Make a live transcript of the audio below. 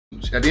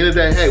changed. At the end of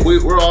the day, hey,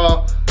 we're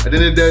all, at the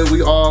end of the day,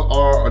 we all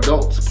are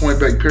adults, point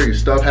blank period.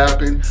 Stuff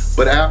happened,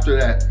 but after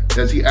that,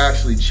 does he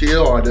actually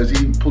chill or does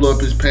he pull up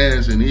his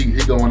pants and he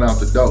going out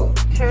the door?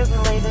 Here's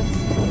the latest.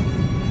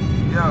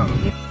 Yo,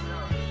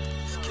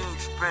 it's King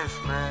Spence,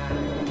 man.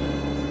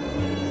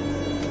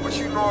 What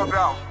you know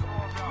about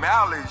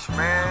mileage,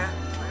 man?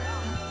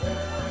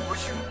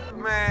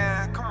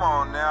 Man, come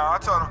on now. I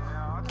told him,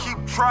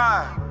 keep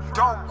trying,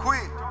 don't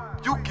quit.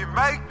 You can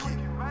make it.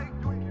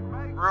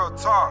 Real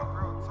talk.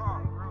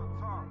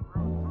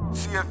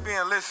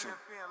 CFN, listen.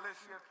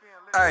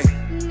 Hey,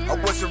 I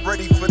wasn't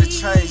ready for the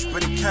change,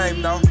 but it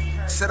came though.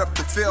 Set up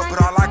the field,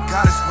 but all I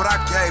got is what I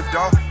gave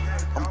though.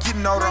 I'm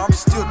getting older, I'm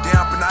still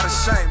down, but not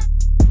ashamed.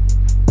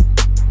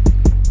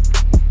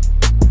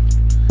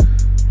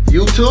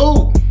 You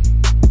too.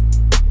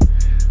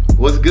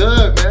 What's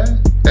good,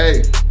 man?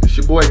 Hey, it's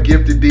your boy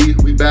Gifted Dee.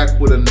 We back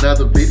with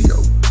another video,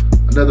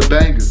 another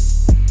banger.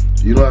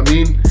 You know what I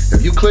mean?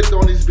 If you clicked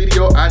on this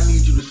video, I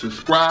need you to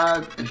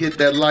subscribe and hit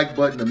that like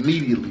button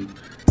immediately.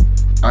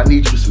 I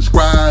need you to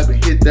subscribe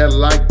and hit that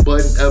like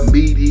button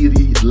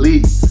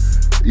immediately.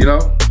 You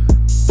know?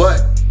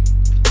 But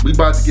we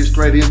about to get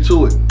straight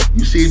into it.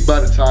 You see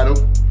by the title,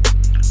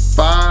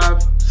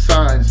 5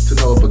 signs to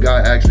know if a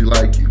guy actually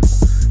like you.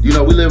 You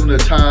know, we live in a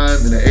time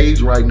and an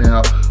age right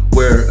now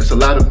where it's a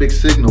lot of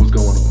mixed signals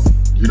going on.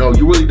 You know,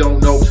 you really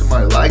don't know if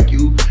somebody like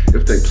you,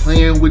 if they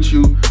playing with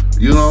you.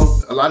 You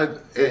know, a lot of,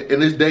 in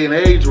this day and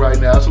age right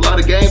now, it's a lot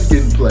of games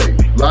getting played.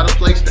 A lot of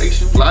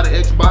PlayStation, a lot of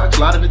Xbox,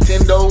 a lot of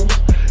Nintendos.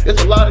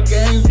 It's a lot of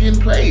games getting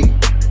played.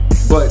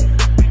 But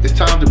it's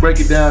time to break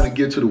it down and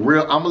get to the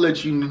real. I'm gonna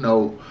let you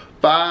know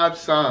 5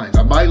 signs.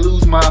 I might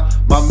lose my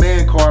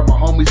man card. My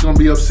homie's gonna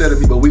be upset at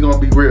me, but we're gonna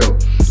be real.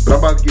 But I'm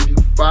about to give you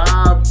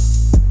 5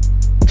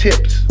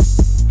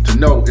 tips to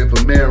know if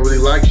a man really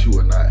likes you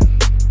or not.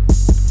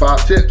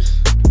 5 tips.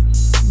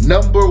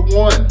 Number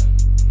 1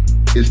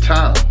 is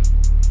time.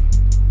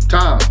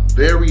 Time,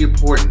 very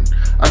important.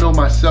 I know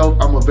myself,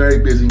 I'm a very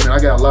busy man. I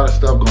got a lot of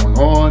stuff going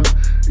on,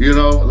 you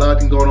know, a lot of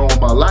things going on with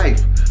my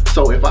life.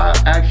 So if I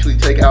actually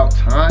take out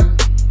time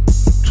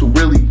to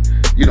really,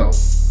 you know,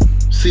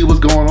 see what's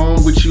going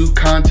on with you,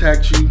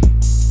 contact you,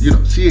 you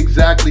know, see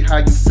exactly how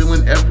you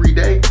feeling every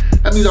day,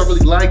 that means I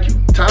really like you.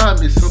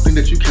 Time is something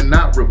that you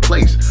cannot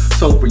replace.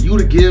 So for you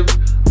to give,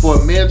 for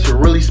a man to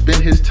really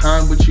spend his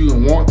time with you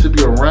and want to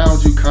be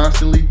around you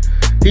constantly,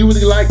 he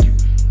really like you.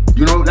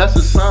 You know, that's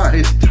a sign,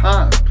 it's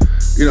time.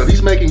 You know, if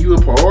he's making you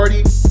a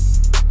priority,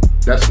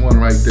 that's one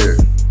right there.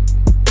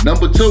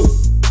 Number 2,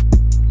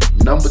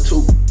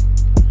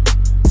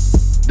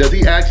 does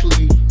he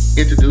actually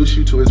introduce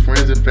you to his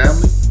friends and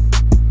family?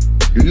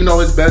 Do you know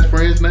his best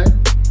friend's name?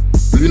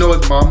 Do you know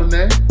his mama's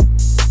name?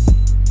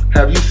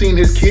 Have you seen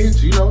his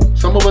kids? You know,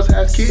 some of us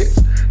have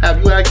kids.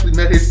 Have you actually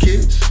met his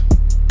kids?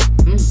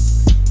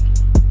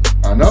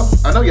 I know,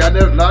 y'all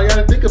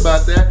didn't think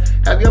about that.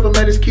 Have you ever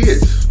met his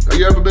kids? Have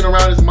you ever been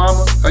around his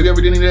mama? Have you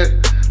ever done any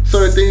of that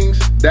sort of things?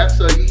 That's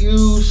a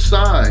huge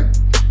sign.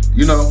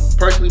 You know,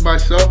 personally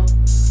myself,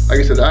 like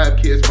I said, I have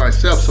kids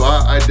myself, so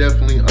I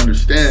definitely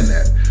understand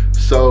that.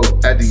 So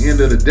at the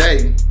end of the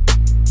day,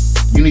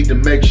 you need to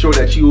make sure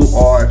that you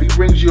are, if he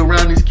brings you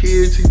around his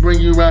kids, he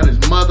brings you around his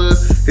mother,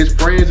 his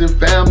friends and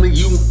family,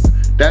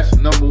 that's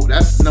number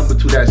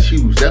 2, that's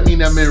huge. That means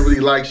that man really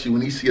likes you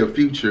and he see a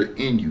future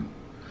in you.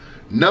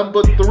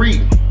 Number 3,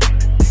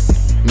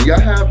 when y'all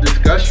have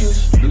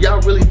discussions, do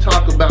y'all really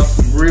talk about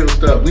some real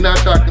stuff? We're not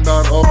talking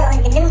about, oh,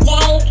 the new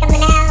J's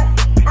coming out,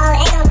 oh,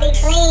 they gonna be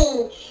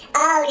clean.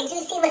 Oh, did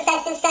you see what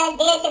such and such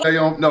did? They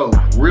don't know.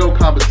 Real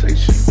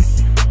conversation.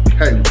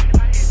 Hey,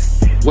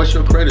 what's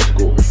your credit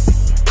score?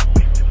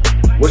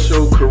 What's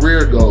your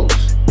career goals?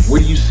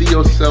 Where do you see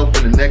yourself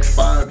in the next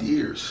 5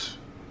 years?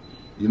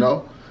 You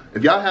know,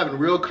 if y'all having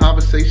real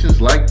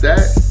conversations like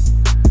that,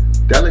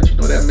 that lets you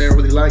know that man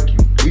really like you.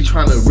 He's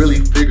trying to really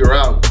figure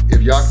out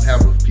if y'all can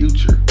have a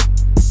future.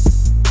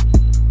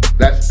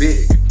 That's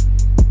big.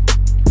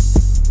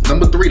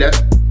 Number 3,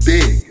 that's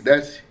big.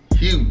 That's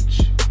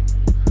huge.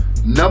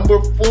 Number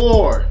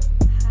 4,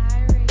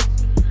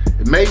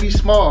 it may be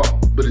small,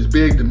 but it's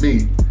big to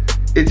me.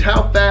 It's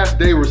how fast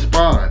they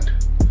respond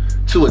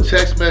to a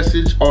text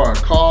message or a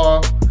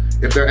call.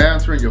 If they're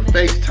answering your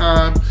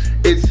FaceTime,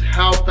 it's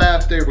how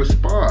fast they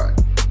respond.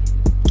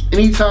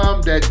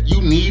 Anytime that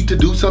you need to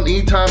do something,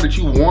 anytime that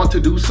you want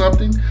to do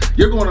something,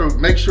 you're going to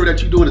make sure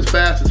that you do it as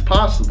fast as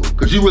possible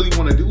because you really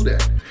want to do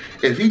that.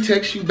 If he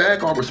texts you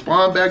back or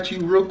respond back to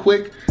you real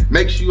quick,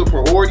 makes you a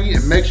priority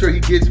and make sure he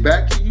gets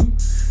back to you,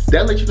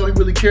 that lets you know he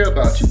really care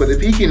about you. But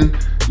if he can,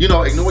 you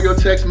know, ignore your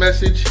text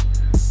message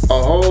a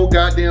whole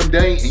goddamn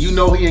day and you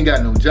know he ain't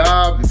got no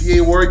job, if he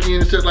ain't working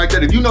and shit like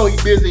that, if you know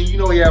he's busy and you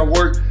know he at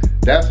work,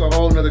 that's a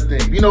whole nother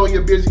thing. If you know he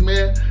a busy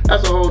man,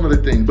 that's a whole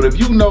nother thing. But if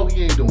you know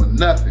he ain't doing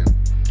nothing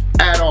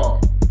at all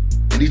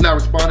and he's not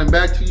responding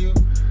back to you,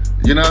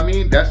 you know what I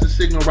mean? That's the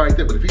signal right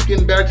there. But if he's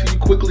getting back to you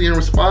quickly and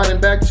responding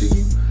back to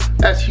you,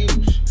 that's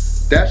huge.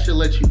 That should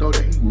let you know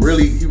that he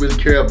really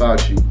care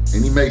about you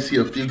and he may see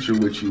a future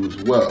with you as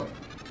well.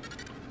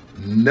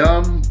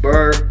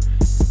 Number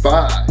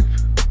 5,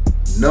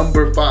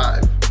 Number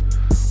 5,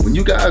 when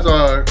you guys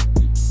are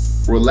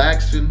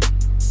relaxing,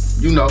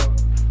 you know,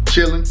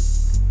 chilling,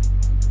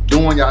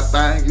 doing y'all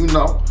thing, you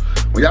know,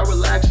 when y'all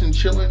relaxing,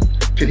 chilling,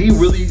 can he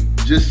really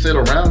just sit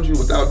around you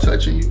without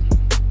touching you?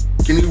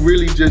 Can he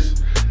really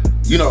just,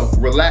 you know,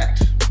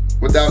 relax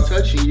without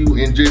touching you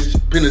and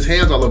just pin his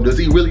hands all over? Does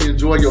he really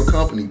enjoy your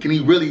company? Can he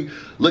really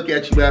look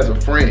at you as a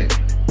friend?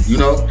 You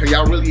know, can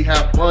y'all really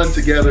have fun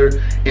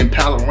together and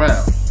pal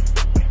around?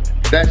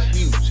 That's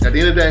huge. At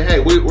the end of the day, hey,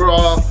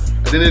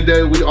 at the end of the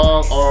day, we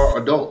all are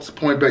adults,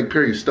 point blank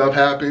period. Stuff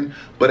happened,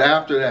 but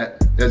after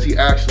that, does he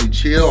actually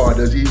chill, or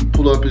does he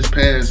pull up his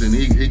pants and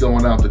he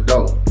going out the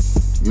door?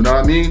 You know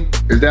what I mean?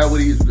 If that's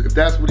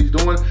what he's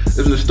doing, it's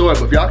in the story.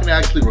 But if y'all can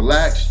actually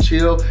relax,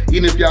 chill,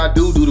 even if y'all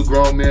do the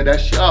grown man,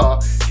 that's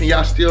y'all, can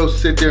y'all still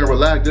sit there and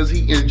relax? Does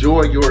he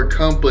enjoy your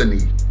company?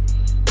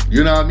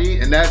 You know what I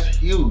mean? And that's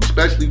huge,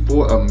 especially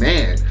for a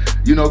man.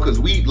 You know, because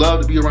we love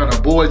to be around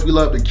our boys, we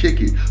love to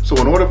kick it. So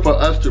in order for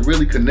us to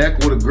really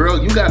connect with a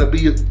girl, you gotta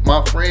be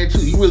my friend too.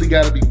 You really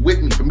gotta be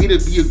with me. For me to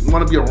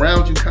wanna be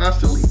around you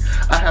constantly,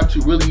 I have to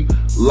really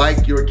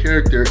like your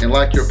character and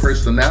like your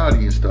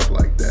personality and stuff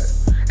like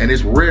that. And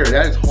it's rare,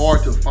 that is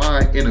hard to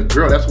find in a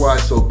girl. That's why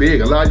it's so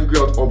big. A lot of you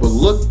girls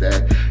overlook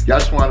that.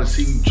 Y'all trying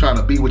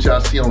to be what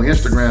y'all see on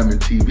Instagram and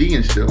TV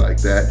and shit like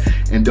that,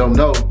 and don't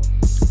know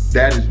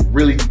that is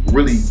really,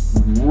 really,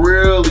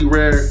 really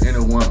rare in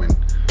a woman.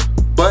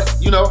 But,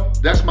 you know,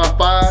 that's my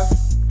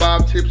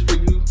five tips for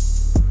you,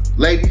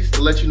 ladies,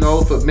 to let you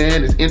know if a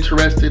man is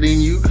interested in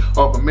you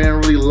or if a man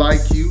really like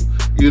you.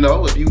 You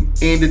know, if you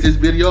ended this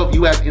video, if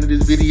you have ended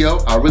this video,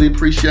 I really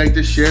appreciate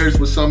this. Share this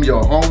with some of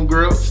your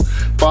homegirls.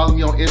 Follow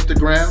me on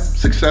Instagram,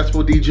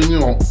 Successful D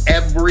Jr. on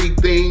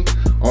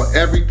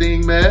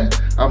everything, man.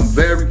 I'm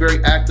very,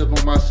 very active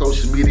on my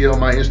social media, on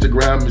my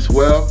Instagram as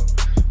well.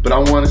 But I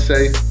want to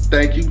say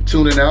thank you,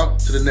 tuning out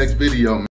to the next video, man.